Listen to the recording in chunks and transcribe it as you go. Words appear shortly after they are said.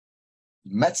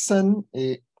Medicine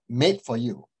Made for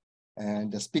You.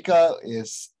 And the speaker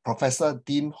is Professor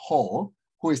Dean Ho,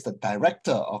 who is the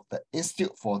director of the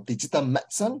Institute for Digital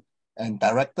Medicine and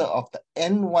director of the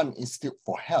N1 Institute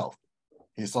for Health.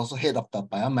 He's also head of the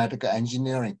Biomedical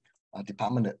Engineering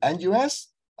department at NUS.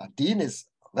 Dean is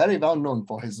very well known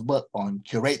for his work on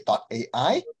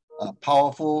Curate.ai, a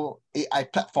powerful AI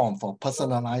platform for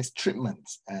personalized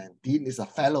treatments. And Dean is a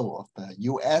fellow of the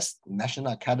US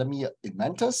National Academy of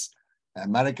Inventors,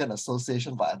 American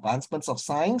Association for Advancements of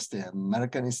Science, the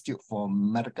American Institute for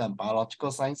Medical and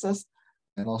Biological Sciences,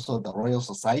 and also the Royal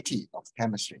Society of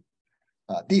Chemistry.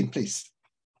 Dean, please.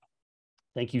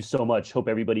 Thank you so much. Hope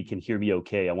everybody can hear me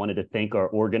okay. I wanted to thank our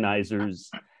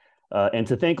organizers and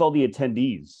to thank all the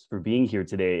attendees for being here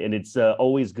today. And it's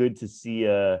always good to see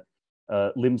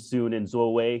Lim Soon and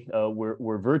Zoe.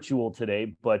 We're virtual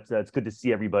today, but it's good to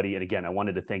see everybody. And again, I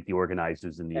wanted to thank the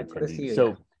organizers and the attendees.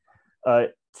 So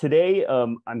today,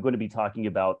 I'm going to be talking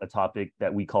about a topic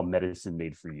that we call medicine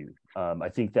made for you. I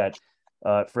think that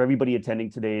for everybody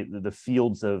attending today, the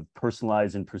fields of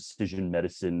personalized and precision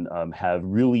medicine have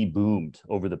really boomed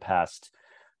over the past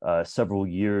several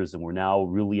years, and we're now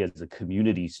really as a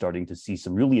community starting to see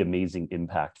some really amazing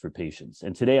impact for patients.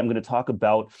 And today I'm going to talk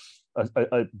about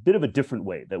a bit of a different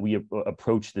way that we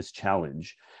approach this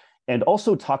challenge, and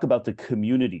also talk about the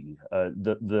community,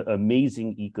 the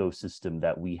amazing ecosystem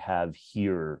that we have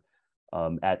here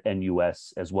at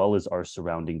NUS, as well as our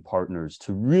surrounding partners,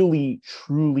 to really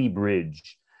truly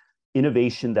bridge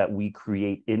innovation that we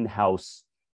create in-house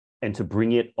and to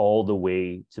bring it all the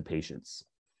way to patients.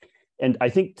 And I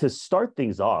think to start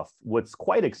things off, what's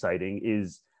quite exciting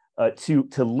is to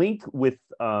link with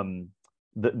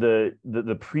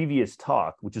the previous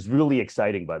talk, which is really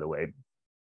exciting, by the way.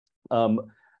 I'm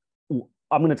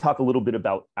going to talk a little bit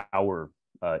about our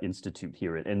institute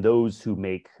here and those who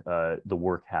make the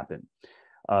work happen,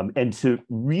 and to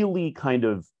really kind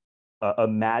of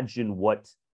imagine what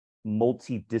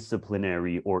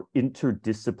multidisciplinary or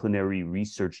interdisciplinary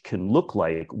research can look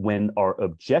like when our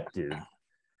objective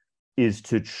is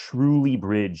to truly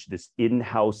bridge this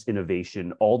in-house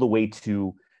innovation all the way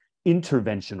to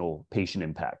interventional patient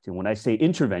impact. And when I say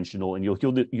interventional, and you're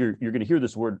going to hear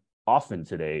this word often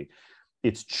today,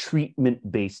 it's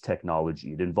treatment-based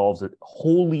technology. It involves a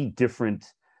wholly different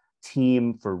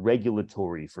team for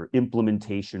regulatory, for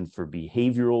implementation, for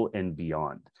behavioral, and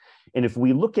beyond. And if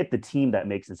we look at the team that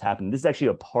makes this happen, this is actually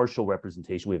a partial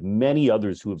representation. We have many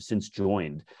others who have since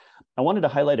joined. I wanted to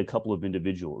highlight a couple of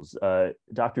individuals.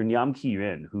 Dr. Nyam Ki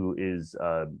Yuan, who is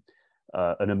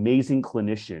an amazing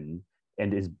clinician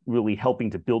and is really helping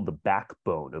to build the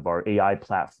backbone of our AI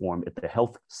platform at the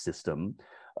health system.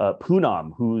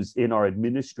 Poonam, who's in our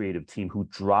administrative team, who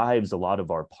drives a lot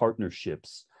of our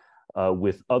partnerships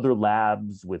with other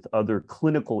labs, with other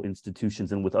clinical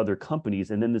institutions, and with other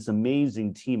companies. And then this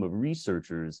amazing team of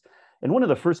researchers. And one of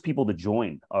the first people to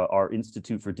join our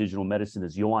Institute for Digital Medicine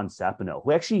is Johan Sapinel,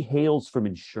 who actually hails from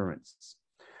insurance.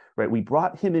 Right? We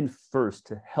brought him in first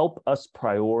to help us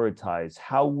prioritize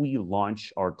how we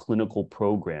launch our clinical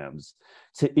programs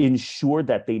to ensure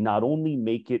that they not only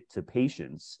make it to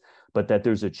patients, but that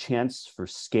there's a chance for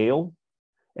scale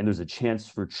and there's a chance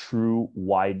for true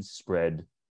widespread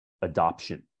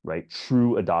adoption, right?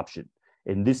 True adoption.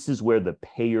 And this is where the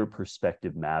payer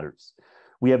perspective matters.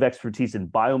 We have expertise in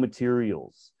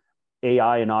biomaterials,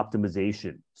 AI and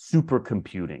optimization,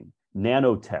 supercomputing,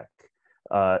 nanotech,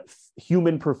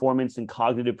 human performance and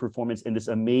cognitive performance, and this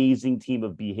amazing team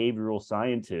of behavioral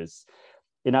scientists.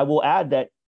 And I will add that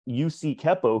UC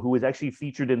Kepo, who was actually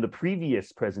featured in the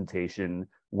previous presentation,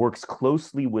 works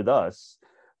closely with us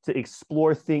to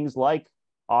explore things like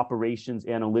operations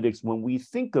analytics when we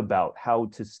think about how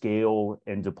to scale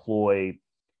and deploy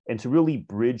and to really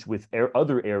bridge with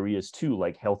other areas too,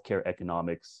 like healthcare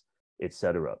economics, et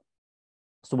cetera.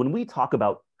 So when we talk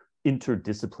about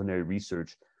interdisciplinary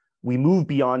research, we move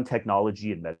beyond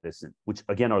technology and medicine, which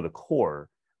again are the core,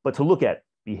 but to look at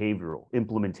behavioral,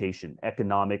 implementation,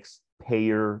 economics,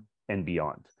 payer, and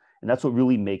beyond. And that's what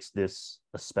really makes this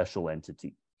a special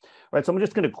entity. All right, so I'm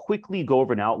just going to quickly go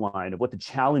over an outline of what the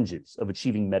challenges of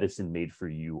achieving medicine made for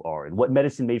you are and what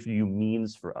medicine made for you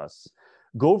means for us.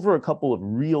 Go over a couple of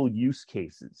real use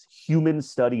cases, human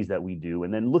studies that we do,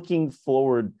 and then looking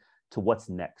forward to what's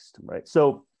next, right?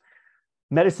 So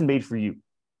medicine made for you.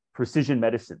 Precision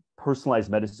medicine,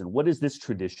 personalized medicine. What has this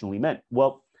traditionally meant?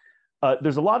 Well,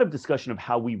 there's a lot of discussion of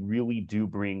how we really do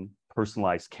bring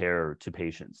personalized care to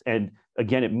patients. And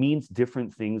again, it means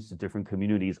different things to different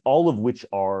communities, all of which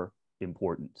are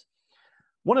important.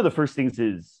 One of the first things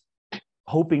is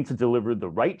hoping to deliver the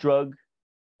right drug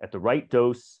at the right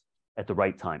dose at the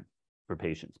right time, for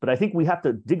patients. But I think we have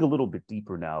to dig a little bit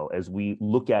deeper now as we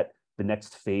look at the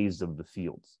next phase of the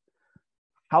fields.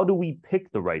 How do we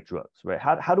pick the right drugs, right?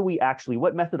 How do we actually,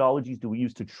 what methodologies do we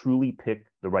use to truly pick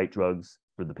the right drugs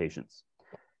for the patients?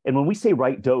 And when we say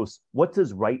right dose, what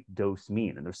does right dose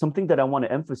mean? And there's something that I want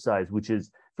to emphasize, which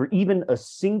is for even a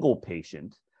single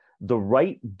patient, the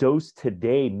right dose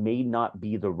today may not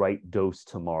be the right dose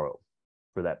tomorrow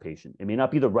for that patient. It may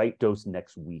not be the right dose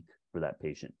next week for that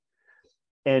patient.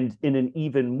 And in an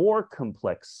even more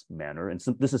complex manner, and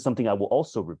so this is something I will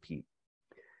also repeat,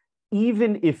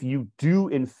 even if you do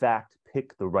in fact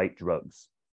pick the right drugs,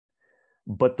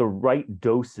 but the right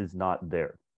dose is not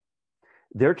there,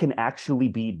 there can actually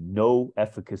be no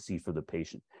efficacy for the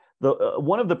patient.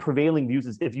 One of the prevailing views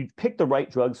is if you pick the right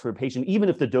drugs for a patient, even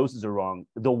if the doses are wrong,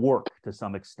 they'll work to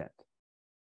some extent.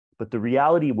 But the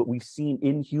reality, what we've seen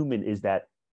in human is that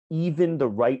even the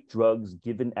right drugs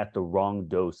given at the wrong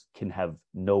dose can have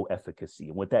no efficacy.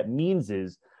 And what that means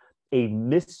is a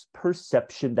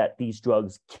misperception that these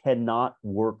drugs cannot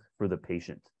work for the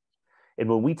patient. And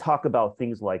when we talk about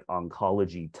things like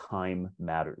oncology, time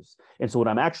matters. And so what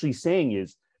I'm actually saying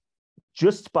is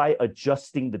just by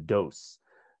adjusting the dose,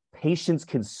 patients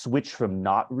can switch from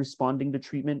not responding to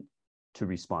treatment to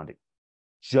responding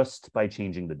just by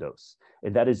changing the dose.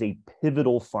 And that is a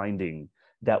pivotal finding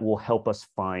that will help us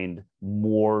find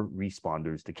more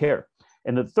responders to care.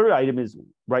 And the third item is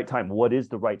right time. What is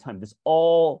the right time? This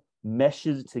all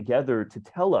meshes together to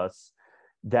tell us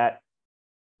that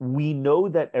we know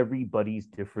that everybody's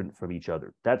different from each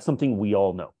other. That's something we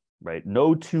all know, right?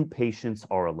 No two patients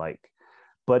are alike.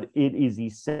 But it is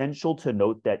essential to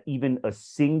note that even a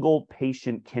single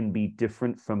patient can be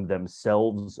different from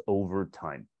themselves over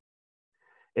time.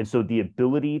 And so the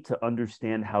ability to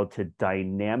understand how to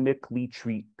dynamically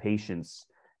treat patients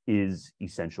is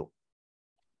essential.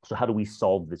 So how do we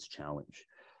solve this challenge?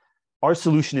 Our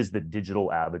solution is the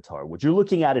digital avatar. What you're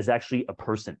looking at is actually a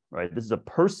person, right? This is a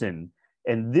person,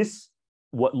 and this,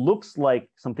 what looks like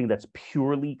something that's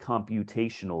purely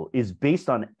computational, is based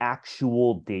on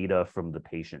actual data from the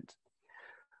patient.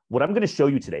 What I'm going to show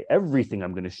you today, everything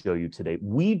I'm going to show you today,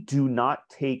 we do not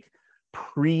take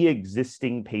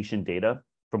pre-existing patient data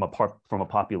from a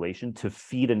population to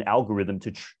feed an algorithm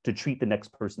to treat the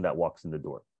next person that walks in the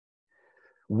door.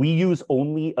 We use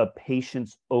only a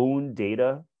patient's own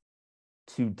data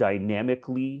to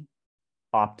dynamically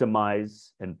optimize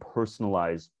and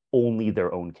personalize only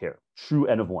their own care. True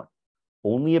N of one.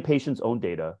 Only a patient's own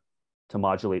data to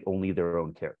modulate only their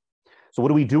own care. So what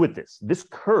do we do with this? This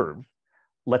curve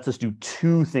lets us do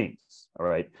two things, all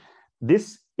right?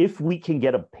 This, if we can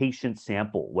get a patient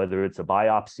sample, whether it's a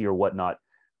biopsy or whatnot,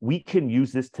 we can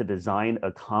use this to design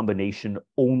a combination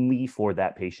only for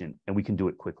that patient, and we can do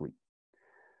it quickly.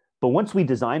 But once we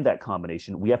design that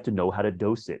combination, we have to know how to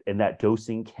dose it, and that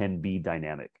dosing can be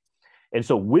dynamic. And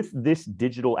so with this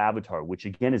digital avatar, which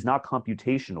again is not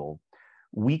computational,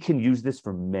 we can use this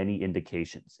for many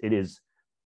indications. It is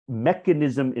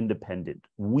mechanism independent.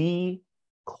 We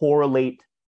correlate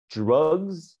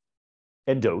drugs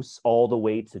and dose all the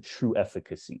way to true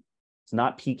efficacy. It's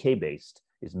not PK based,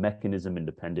 it's mechanism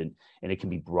independent, and it can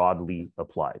be broadly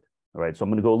applied. All right, so I'm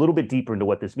going to go a little bit deeper into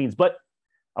what this means, but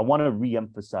I want to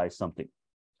re-emphasize something.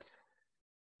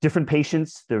 Different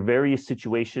patients, their various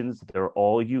situations, they're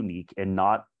all unique, and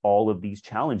not all of these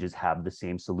challenges have the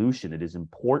same solution. It is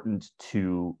important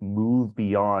to move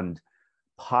beyond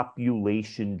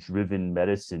population-driven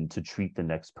medicine to treat the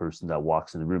next person that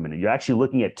walks in the room. And you're actually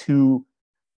looking at two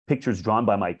pictures drawn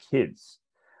by my kids,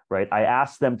 right? I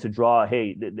asked them to draw,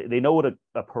 hey, they know what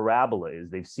a parabola is.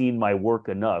 They've seen my work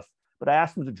enough, but I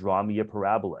asked them to draw me a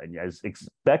parabola. And as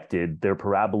expected, their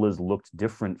parabolas looked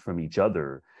different from each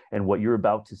other. And what you're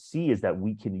about to see is that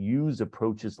we can use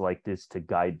approaches like this to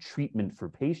guide treatment for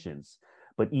patients,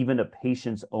 but even a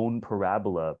patient's own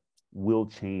parabola will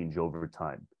change over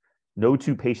time. No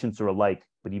two patients are alike,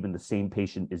 but even the same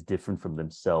patient is different from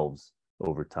themselves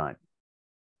over time.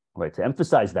 All right, to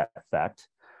emphasize that fact,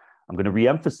 I'm going to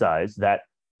re-emphasize that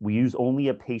we use only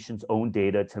a patient's own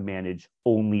data to manage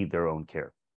only their own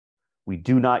care. We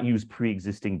do not use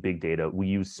pre-existing big data. We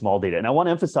use small data. And I want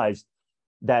to emphasize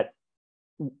that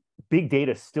big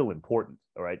data is still important,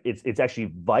 all right? It's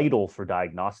actually vital for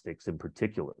diagnostics in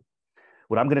particular.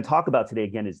 What I'm going to talk about today,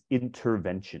 again, is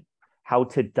intervention, how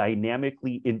to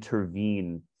dynamically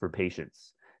intervene for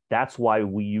patients. That's why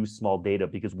we use small data,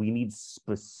 because we need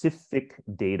specific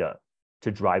data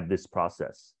to drive this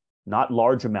process. Not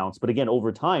large amounts, but again,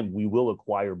 over time, we will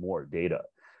acquire more data.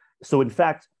 So in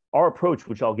fact, our approach,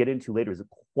 which I'll get into later, is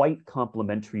quite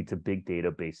complementary to big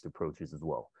data-based approaches as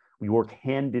well. We work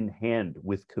hand in hand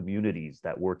with communities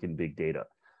that work in big data.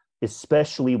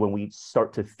 especially when we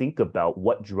start to think about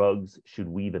what drugs should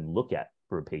we even look at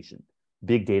for a patient.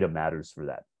 Big data matters for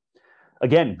that.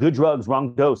 Again, good drugs,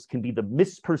 wrong dose can be the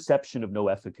misperception of no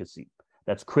efficacy.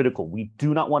 That's critical. We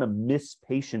do not want to miss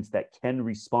patients that can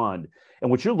respond. And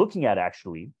what you're looking at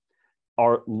actually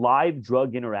are live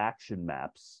drug interaction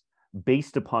maps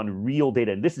based upon real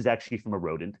data. And this is actually from a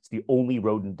rodent. It's the only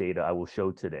rodent data I will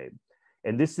show today.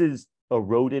 And this is a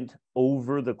rodent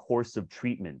over the course of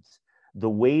treatment. The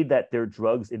way that their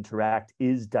drugs interact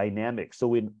is dynamic.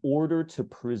 So in order to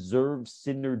preserve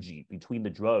synergy between the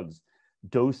drugs,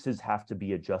 doses have to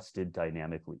be adjusted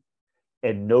dynamically.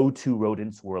 And no two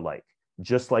rodents were alike.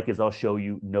 Just like, as I'll show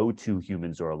you, no two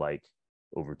humans are alike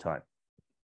over time.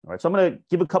 All right, so I'm going to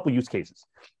give a couple use cases.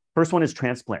 First one is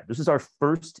transplant. This is our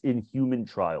first in human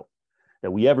trial that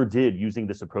we ever did using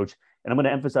this approach. And I'm going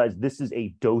to emphasize this is a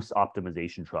dose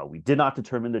optimization trial. We did not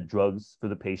determine the drugs for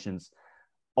the patients.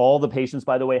 All the patients,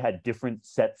 by the way, had different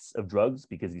sets of drugs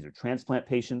because these are transplant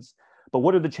patients. But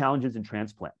what are the challenges in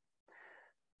transplant?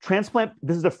 Transplant,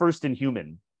 this is the first in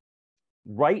human.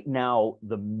 Right now,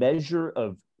 the measure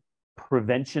of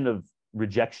prevention of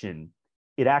rejection,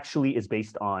 it actually is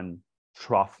based on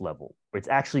trough level, or it's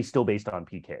actually still based on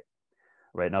PK,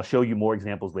 right? And I'll show you more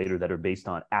examples later that are based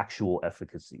on actual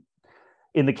efficacy.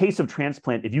 In the case of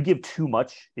transplant, if you give too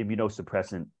much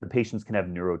immunosuppressant, the patients can have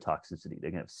neurotoxicity. They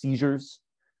can have seizures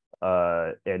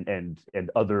and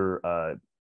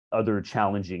other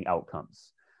challenging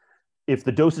outcomes. If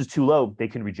the dose is too low, they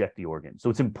can reject the organ. So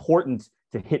it's important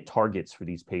to hit targets for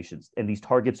these patients, and these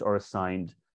targets are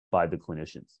assigned by the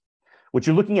clinicians. What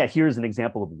you're looking at here is an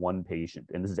example of one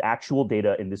patient, and this is actual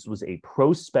data, and this was a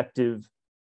prospective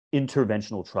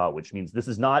interventional trial, which means this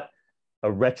is not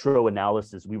a retro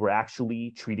analysis. We were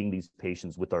actually treating these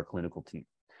patients with our clinical team.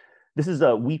 This is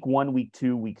a week 1, week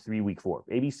 2, week 3, week 4,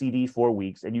 ABCD 4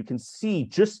 weeks, and you can see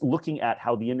just looking at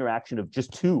how the interaction of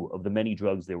just 2 of the many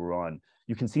drugs they were on,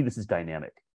 you can see this is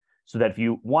dynamic. So that if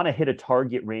you want to hit a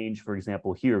target range, for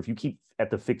example, here, if you keep at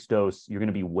the fixed dose, you're going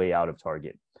to be way out of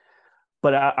target.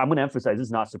 But I'm going to emphasize this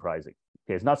is not surprising.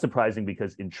 Okay, it's not surprising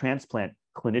because in transplant,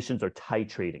 clinicians are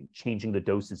titrating, changing the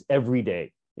doses every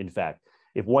day. In fact,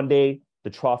 if one day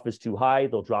the trough is too high,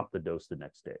 they'll drop the dose the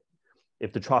next day.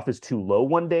 If the trough is too low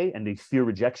one day and they fear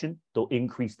rejection, they'll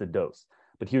increase the dose.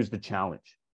 But here's the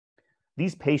challenge.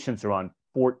 These patients are on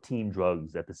 14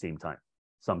 drugs at the same time,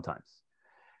 sometimes.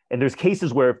 And there's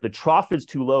cases where if the trough is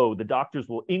too low, the doctors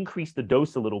will increase the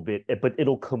dose a little bit, but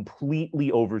it'll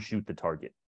completely overshoot the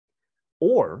target.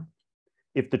 Or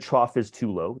if the trough is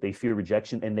too low, they fear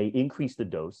rejection and they increase the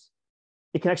dose,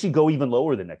 it can actually go even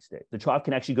lower the next day. The trough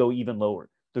can actually go even lower.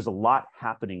 There's a lot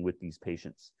happening with these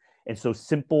patients. And so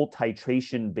simple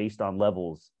titration based on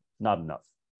levels, not enough.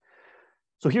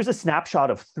 So here's a snapshot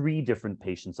of 3 different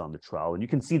patients on the trial. And you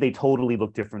can see they totally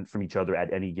look different from each other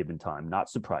at any given time, not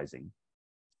surprising.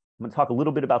 I'm going to talk a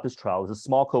little bit about this trial. It's a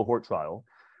small cohort trial.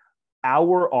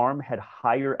 Our arm had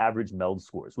higher average MELD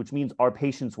scores, which means our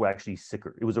patients were actually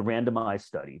sicker. It was a randomized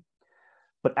study.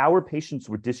 But our patients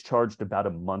were discharged about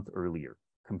a month earlier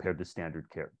compared to standard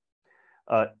care.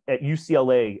 At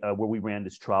UCLA, where we ran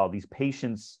this trial, these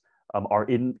patients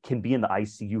can be in the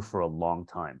ICU for a long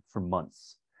time, for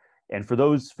months. And for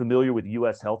those familiar with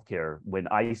US healthcare, when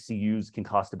ICUs can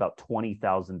cost about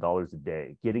 $20,000 a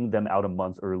day, getting them out a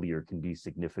month earlier can be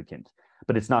significant.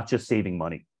 But it's not just saving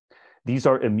money. These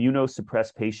are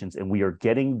immunosuppressed patients, and we are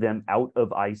getting them out of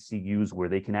ICUs where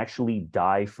they can actually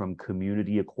die from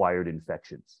community-acquired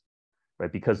infections,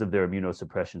 right, because of their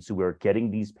immunosuppression. So we're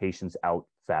getting these patients out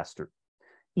faster,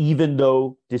 even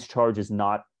though discharge is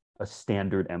not a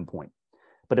standard endpoint.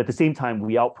 But at the same time,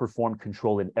 we outperform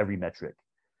control in every metric: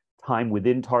 time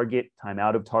within target, time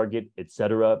out of target,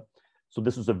 etc. So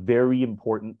this was a very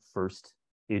important first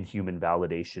in human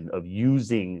validation of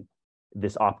using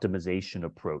this optimization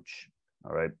approach.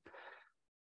 All right.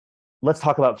 Let's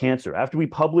talk about cancer. After we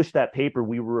published that paper,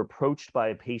 we were approached by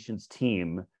a patient's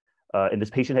team, and this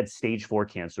patient had stage 4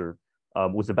 cancer,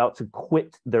 was about to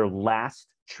quit their last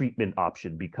treatment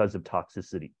option because of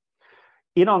toxicity.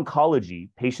 In oncology,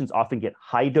 patients often get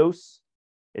high dose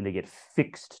and they get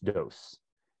fixed dose,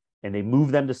 and they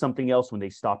move them to something else when they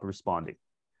stop responding.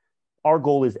 Our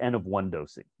goal is N of 1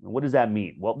 dosing. And what does that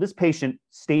mean? Well, this patient,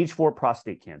 stage 4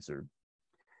 prostate cancer,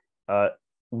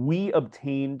 we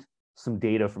obtained some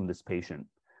data from this patient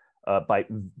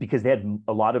because they had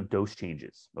a lot of dose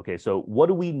changes. Okay, so what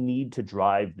do we need to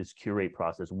drive this cure rate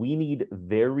process? We need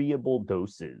variable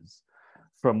doses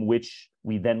from which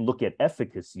we then look at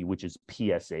efficacy, which is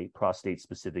PSA,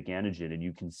 prostate-specific antigen. And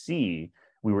you can see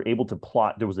we were able to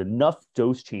plot, there was enough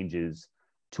dose changes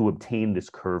to obtain this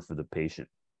curve for the patient.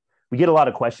 we get a lot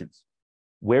of questions.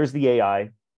 Where's the AI?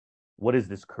 What does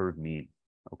this curve mean?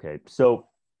 Okay, so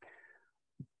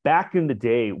back in the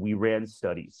day, we ran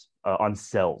studies on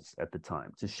cells at the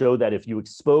time to show that if you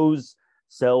expose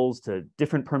cells to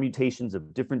different permutations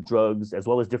of different drugs, as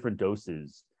well as different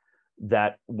doses,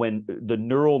 that when the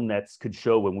neural nets could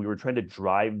show when we were trying to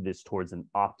drive this towards an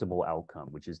optimal outcome,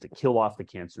 which is to kill off the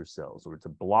cancer cells or to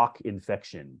block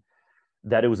infection,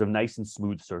 that it was a nice and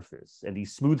smooth surface. And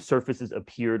these smooth surfaces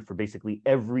appeared for basically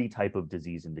every type of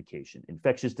disease indication: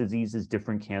 infectious diseases,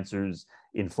 different cancers,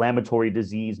 inflammatory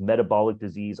disease, metabolic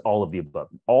disease, all of the above.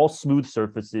 All smooth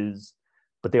surfaces,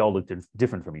 but they all looked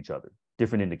different from each other,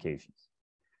 different indications.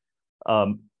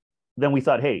 Then we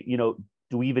thought, hey,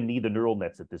 do we even need the neural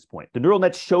nets at this point? The neural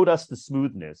nets showed us the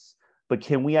smoothness, but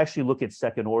can we actually look at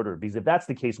second order? Because if that's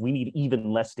the case, we need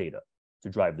even less data to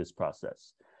drive this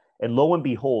process. And lo and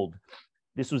behold,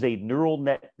 this was a neural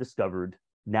net discovered,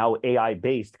 now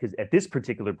AI-based, because at this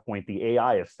particular point, the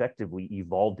AI effectively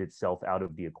evolved itself out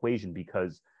of the equation,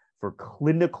 because for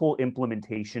clinical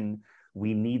implementation,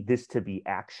 we need this to be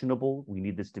actionable, we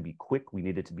need this to be quick, we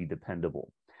need it to be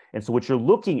dependable. And so what you're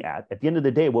looking at the end of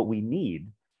the day, what we need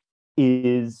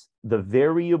is the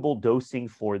variable dosing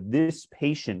for this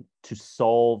patient to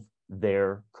solve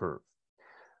their curve.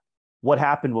 What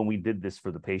happened when we did this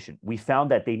for the patient? We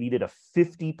found that they needed a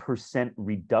 50%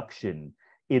 reduction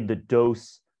in the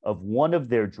dose of one of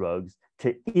their drugs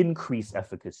to increase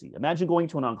efficacy. Imagine going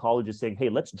to an oncologist saying, hey,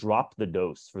 let's drop the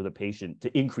dose for the patient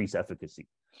to increase efficacy.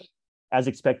 As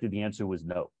expected, the answer was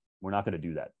no, we're not going to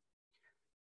do that.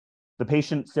 The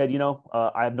patient said,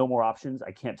 I have no more options.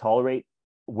 I can't tolerate.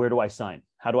 Where do I sign?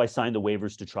 How do I sign the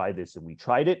waivers to try this? And we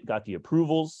tried it, got the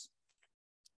approvals.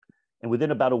 And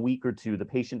within about a week or two, the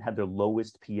patient had their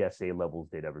lowest PSA levels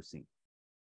they'd ever seen.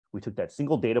 We took that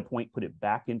single data point, put it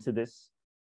back into this,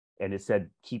 and it said,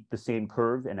 keep the same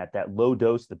curve. And at that low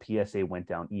dose, the PSA went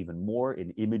down even more,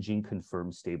 and imaging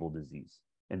confirmed stable disease.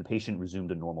 And the patient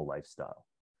resumed a normal lifestyle.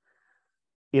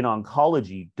 In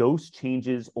oncology, dose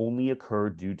changes only occur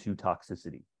due to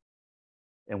toxicity.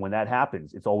 And when that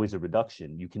happens, it's always a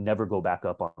reduction. You can never go back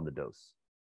up on the dose.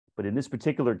 But in this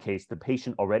particular case, the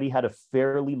patient already had a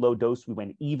fairly low dose. We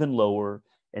went even lower.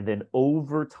 And then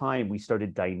over time, we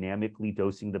started dynamically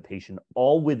dosing the patient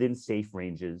all within safe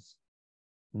ranges,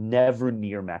 never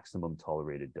near maximum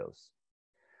tolerated dose.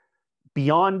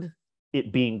 Beyond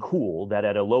it being cool that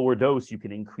at a lower dose, you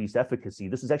can increase efficacy,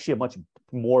 this is actually a much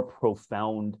more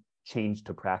profound change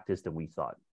to practice than we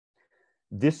thought.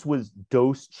 This was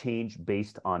dose change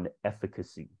based on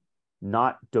efficacy,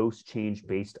 not dose change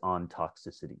based on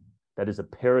toxicity. That is a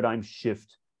paradigm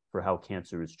shift for how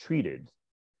cancer is treated.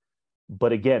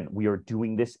 But again, we are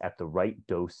doing this at the right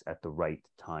dose at the right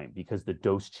time because the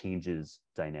dose changes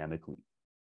dynamically.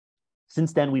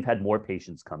 Since then, we've had more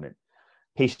patients come in.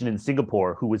 Patient in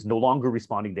Singapore who was no longer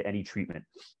responding to any treatment.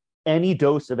 Any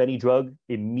dose of any drug,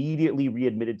 immediately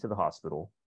readmitted to the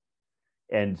hospital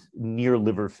and near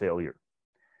liver failure.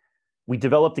 We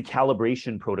developed a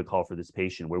calibration protocol for this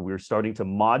patient where we were starting to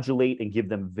modulate and give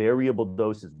them variable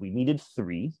doses. We needed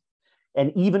 3.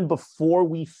 And even before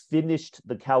we finished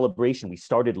the calibration, we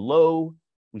started low,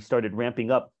 we started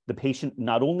ramping up. The patient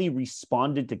not only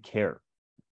responded to care,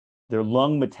 their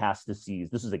lung metastases,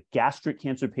 this is a gastric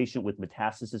cancer patient with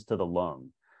metastasis to the lung.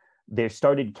 They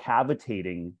started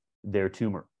cavitating their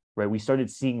tumor, right? We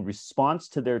started seeing response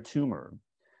to their tumor.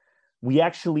 We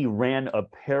actually ran a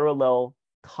parallel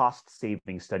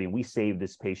cost-saving study, and we saved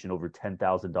this patient over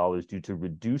 $10,000 due to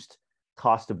reduced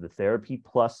cost of the therapy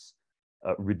plus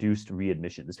reduced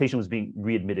readmission. This patient was being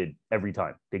readmitted every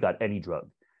time they got any drug.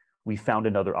 We found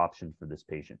another option for this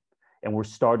patient. And we're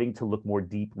starting to look more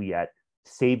deeply at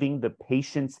saving the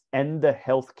patients and the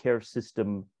healthcare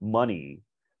system money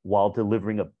while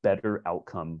delivering a better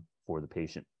outcome for the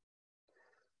patient.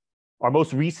 Our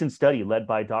most recent study, led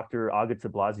by Dr. Agata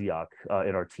Blasiak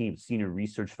and our team, senior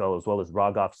research fellow, as well as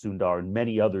Raghav Sundar and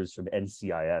many others from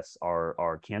NCIS,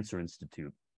 our cancer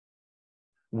institute.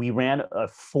 We ran a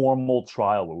formal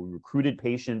trial where we recruited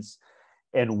patients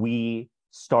and we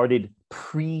started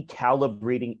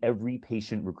pre-calibrating every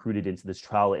patient recruited into this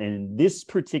trial. And in this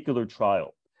particular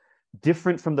trial,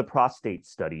 different from the prostate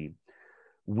study,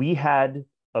 we had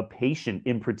a patient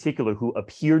in particular who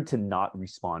appeared to not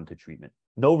respond to treatment.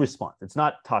 No response. It's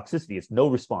not toxicity, it's no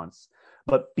response.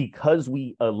 But because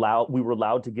we were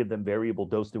allowed to give them variable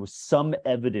dose, there was some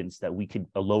evidence that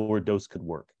a lower dose could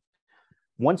work.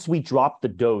 Once we dropped the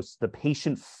dose, the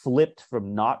patient flipped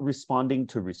from not responding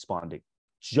to responding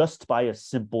just by a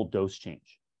simple dose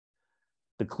change.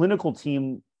 The clinical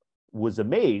team was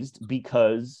amazed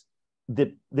because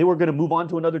they were going to move on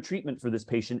to another treatment for this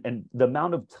patient, and the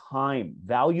amount of time,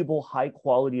 valuable, high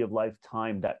quality of life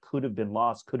time that could have been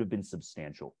lost could have been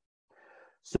substantial.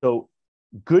 So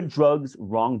good drugs,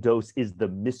 wrong dose is the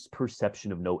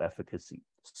misperception of no efficacy,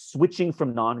 switching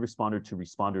from non-responder to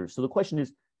responder. So the question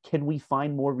is, can we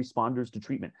find more responders to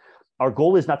treatment? Our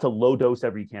goal is not to low dose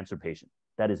every cancer patient.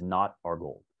 That is not our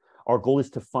goal. Our goal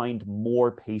is to find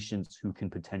more patients who can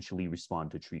potentially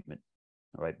respond to treatment.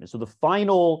 All right. So the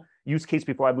final use case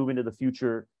before I move into the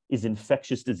future is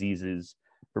infectious diseases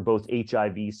for both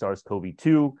HIV,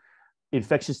 SARS-CoV-2.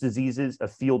 Infectious diseases, a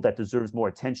field that deserves more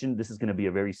attention. This is going to be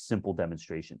a very simple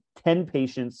demonstration. 10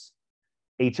 patients,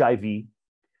 HIV.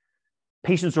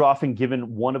 Patients are often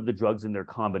given one of the drugs in their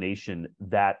combination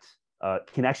that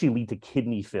can actually lead to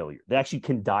kidney failure. They actually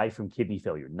can die from kidney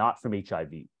failure, not from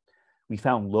HIV. We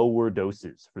found lower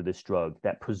doses for this drug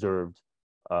that preserved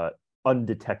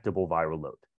undetectable viral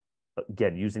load.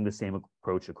 Again, using the same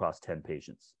approach across 10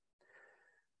 patients.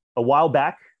 A while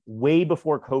back, way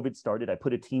before COVID started, I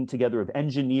put a team together of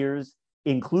engineers,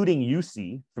 including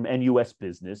UC from NUS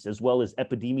business, as well as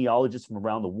epidemiologists from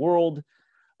around the world,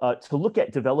 to look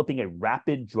at developing a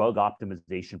rapid drug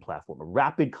optimization platform, a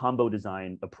rapid combo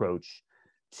design approach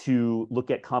to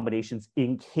look at combinations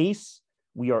in case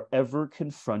we are ever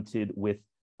confronted with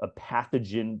a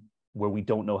pathogen where we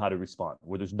don't know how to respond,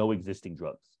 where there's no existing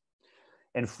drugs.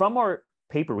 And from our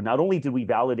paper, not only did we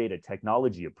validate a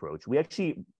technology approach, we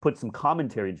actually put some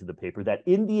commentary into the paper that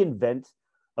in the event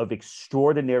of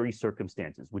extraordinary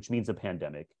circumstances, which means a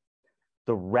pandemic,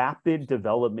 the rapid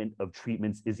development of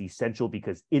treatments is essential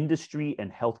because industry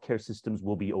and healthcare systems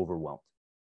will be overwhelmed,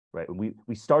 right?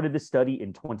 We started this study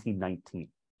in 2019.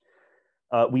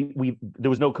 There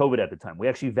was no COVID at the time. We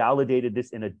actually validated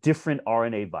this in a different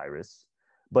RNA virus.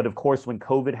 But of course, when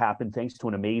COVID happened, thanks to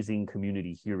an amazing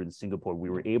community here in Singapore, we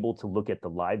were able to look at the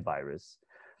live virus,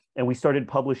 and we started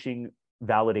publishing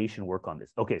validation work on this.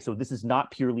 Okay, so this is not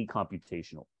purely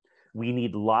computational. We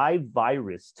need live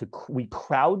virus we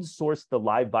crowdsourced the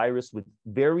live virus with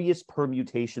various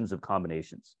permutations of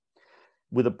combinations.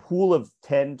 With a pool of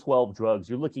 10, 12 drugs,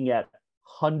 you're looking at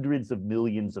hundreds of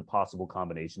millions of possible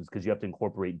combinations because you have to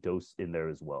incorporate dose in there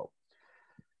as well.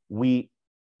 We,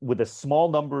 with a small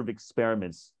number of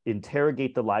experiments,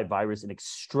 interrogate the live virus and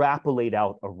extrapolate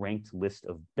out a ranked list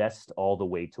of best all the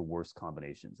way to worst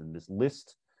combinations. And this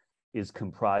list is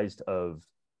comprised of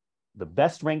the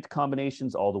best ranked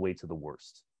combinations all the way to the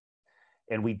worst.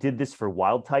 And we did this for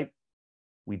wild type,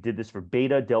 we did this for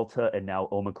beta, delta, and now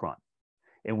Omicron.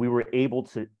 And we were able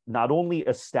to not only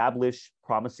establish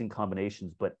promising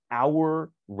combinations, but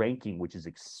our ranking, which is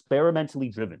experimentally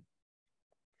driven,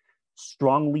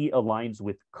 strongly aligns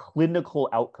with clinical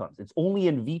outcomes. It's only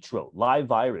in vitro, live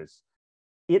virus.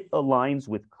 It aligns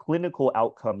with clinical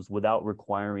outcomes without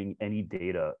requiring any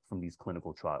data from these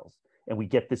clinical trials. And we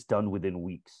get this done within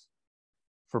weeks.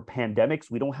 For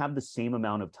pandemics, we don't have the same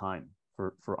amount of time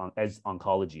as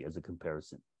oncology as a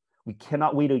comparison. We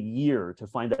cannot wait a year to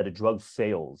find that a drug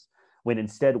fails, when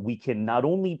instead we can not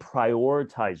only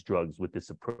prioritize drugs with this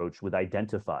approach, with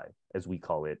identify, as we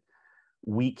call it,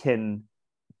 we can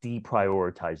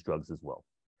deprioritize drugs as well.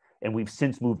 And we've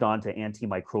since moved on to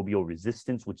antimicrobial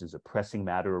resistance, which is a pressing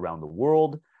matter around the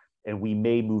world. And we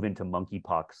may move into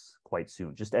monkeypox quite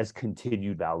soon, just as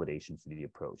continued validation for the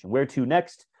approach. And where to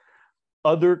next?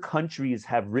 Other countries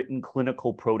have written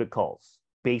clinical protocols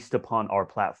based upon our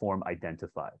platform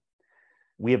Identify.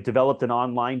 We have developed an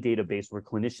online database where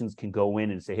clinicians can go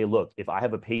in and say, hey, look, if I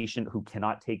have a patient who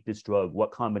cannot take this drug,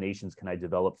 what combinations can I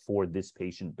develop for this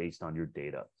patient based on your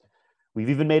data? We've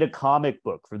even made a comic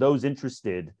book. For those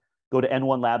interested, go to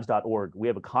n1labs.org. We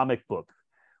have a comic book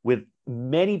with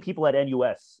many people at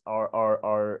NUS.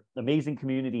 Our amazing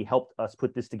community helped us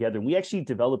put this together. And we actually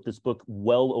developed this book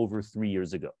well over 3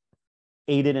 years ago.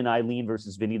 Aiden and Eileen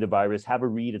versus Vinny the Virus. Have a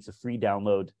read. It's a free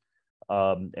download,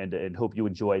 and hope you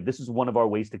enjoy. This is one of our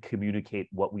ways to communicate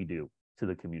what we do to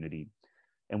the community.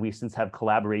 And we since have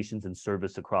collaborations and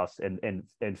service across and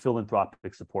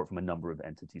philanthropic support from a number of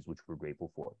entities, which we're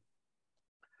grateful for.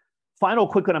 Final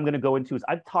quick one I'm going to go into is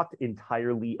I've talked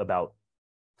entirely about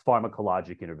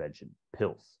pharmacologic intervention,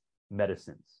 pills,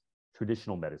 medicines,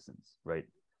 traditional medicines, right?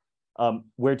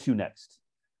 Where to next?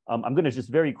 I'm going to just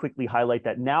very quickly highlight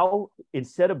that now,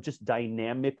 instead of just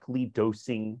dynamically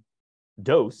dosing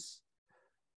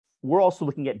we're also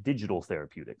looking at digital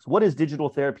therapeutics. What is digital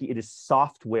therapy? It is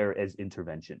software as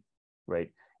intervention,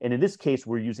 right? And in this case,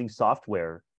 we're using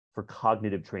software for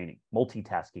cognitive training,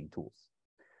 multitasking tools.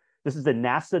 This is a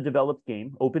NASA-developed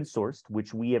game, open sourced,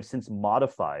 which we have since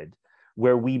modified,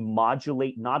 where we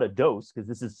modulate not a dose, because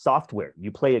this is software.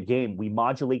 You play a game, we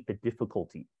modulate the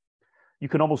difficulty. You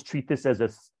can almost treat this as a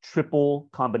triple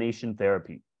combination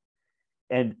therapy.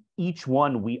 And each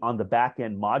one, we on the back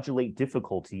end modulate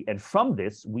difficulty. And from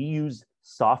this, we use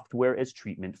software as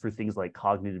treatment for things like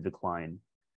cognitive decline,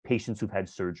 patients who've had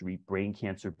surgery, brain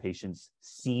cancer patients,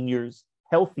 seniors,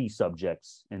 healthy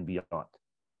subjects, and beyond.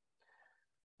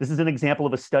 This is an example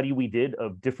of a study we did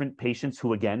of different patients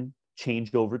who, again,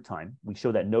 changed over time. We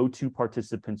show that no two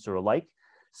participants are alike.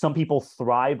 Some people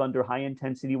thrive under high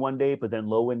intensity one day, but then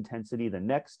low intensity the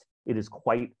next. It is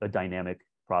quite a dynamic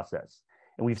process.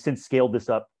 And we've since scaled this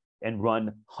up and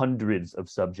run hundreds of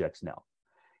subjects now.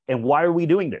 And why are we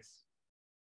doing this?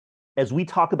 As we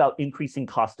talk about increasing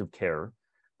cost of care,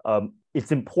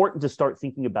 it's important to start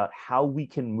thinking about how we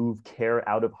can move care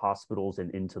out of hospitals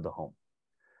and into the home.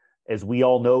 As we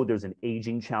all know, there's an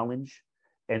aging challenge.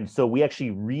 And so we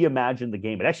actually reimagined the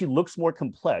game. It actually looks more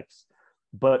complex,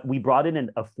 but we brought in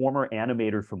a former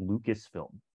animator from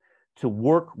Lucasfilm to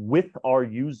work with our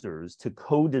users to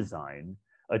co-design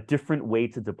a different way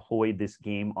to deploy this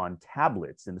game on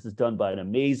tablets. And this is done by an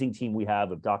amazing team we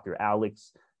have of Dr.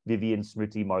 Alex, Vivian,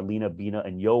 Smriti, Marlena, Bina,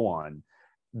 and Yoan.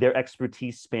 Their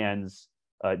expertise spans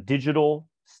digital,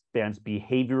 spans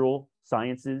behavioral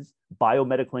sciences,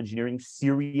 biomedical engineering,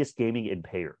 serious gaming, and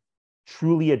payer.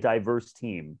 Truly a diverse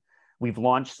team. We've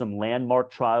launched some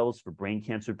landmark trials for brain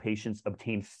cancer patients,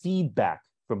 obtained feedback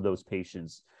from those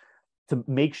patients to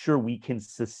make sure we can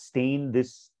sustain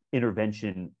this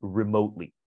intervention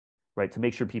remotely, right? To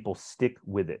make sure people stick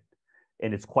with it.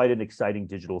 And it's quite an exciting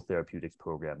digital therapeutics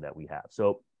program that we have.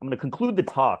 So I'm going to conclude the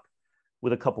talk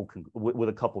with a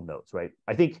couple notes, right?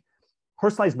 I think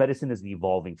personalized medicine is an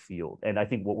evolving field. And I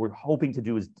think what we're hoping to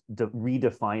do is to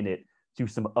redefine it through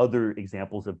some other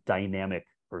examples of dynamic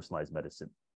personalized medicine.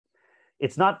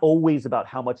 It's not always about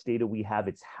how much data we have,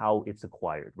 it's how it's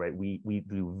acquired, right? We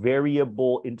do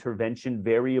variable intervention,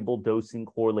 variable dosing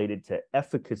correlated to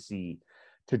efficacy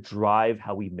to drive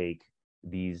how we make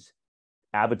these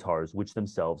avatars, which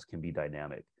themselves can be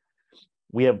dynamic.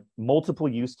 We have multiple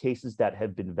use cases that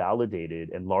have been validated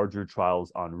and larger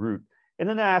trials en route. And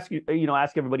then I ask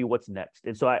ask everybody what's next.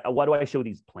 And so why do I show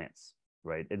these plants,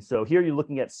 right? And so here you're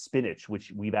looking at spinach,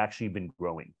 which we've actually been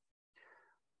growing.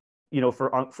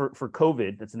 For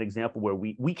COVID, that's an example where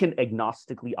we can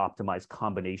agnostically optimize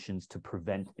combinations to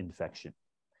prevent infection.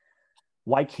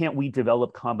 Why can't we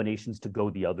develop combinations to go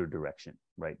the other direction,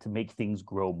 right? To make things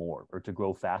grow more or to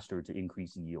grow faster, to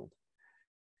increase yield.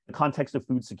 In the context of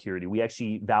food security, we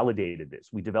actually validated this.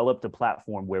 We developed a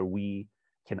platform where we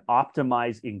can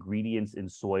optimize ingredients in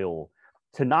soil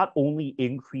to not only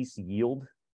increase yield,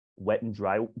 wet and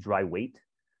dry weight,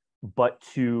 but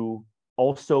to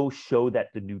also show that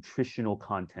the nutritional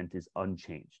content is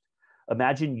unchanged.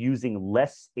 Imagine using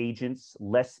less agents,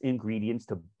 less ingredients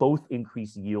to both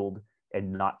increase yield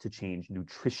and not to change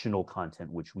nutritional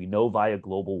content, which we know via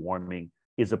global warming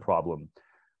is a problem.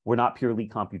 We're not purely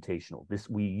computational.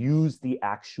 We use the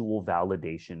actual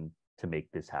validation to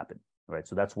make this happen, right?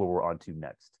 So that's where we're on to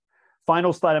next.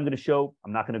 Final slide I'm going to show.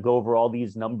 I'm not going to go over all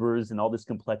these numbers and all this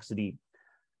complexity.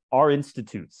 Our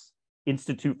institutes,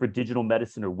 Institute for Digital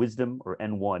Medicine or Wisdom, or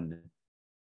N1,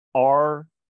 our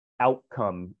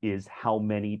outcome is how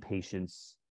many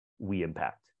patients we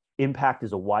impact. Impact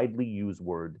is a widely used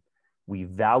word. We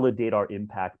validate our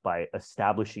impact by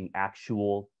establishing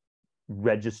actual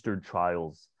registered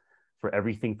trials for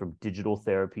everything from digital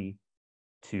therapy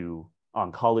to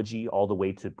oncology, all the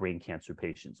way to brain cancer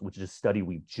patients, which is a study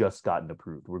we've just gotten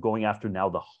approved. We're going after now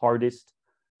the hardest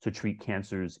to treat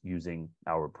cancers using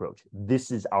our approach.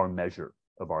 This is our measure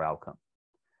of our outcome.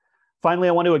 Finally,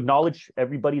 I want to acknowledge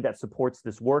everybody that supports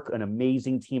this work, an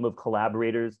amazing team of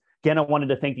collaborators. Again, I wanted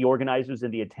to thank the organizers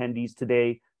and the attendees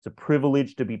today. It's a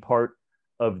privilege to be part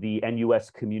of the NUS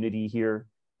community here.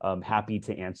 I'm happy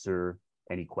to answer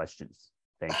any questions.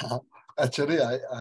 Thank you. Actually,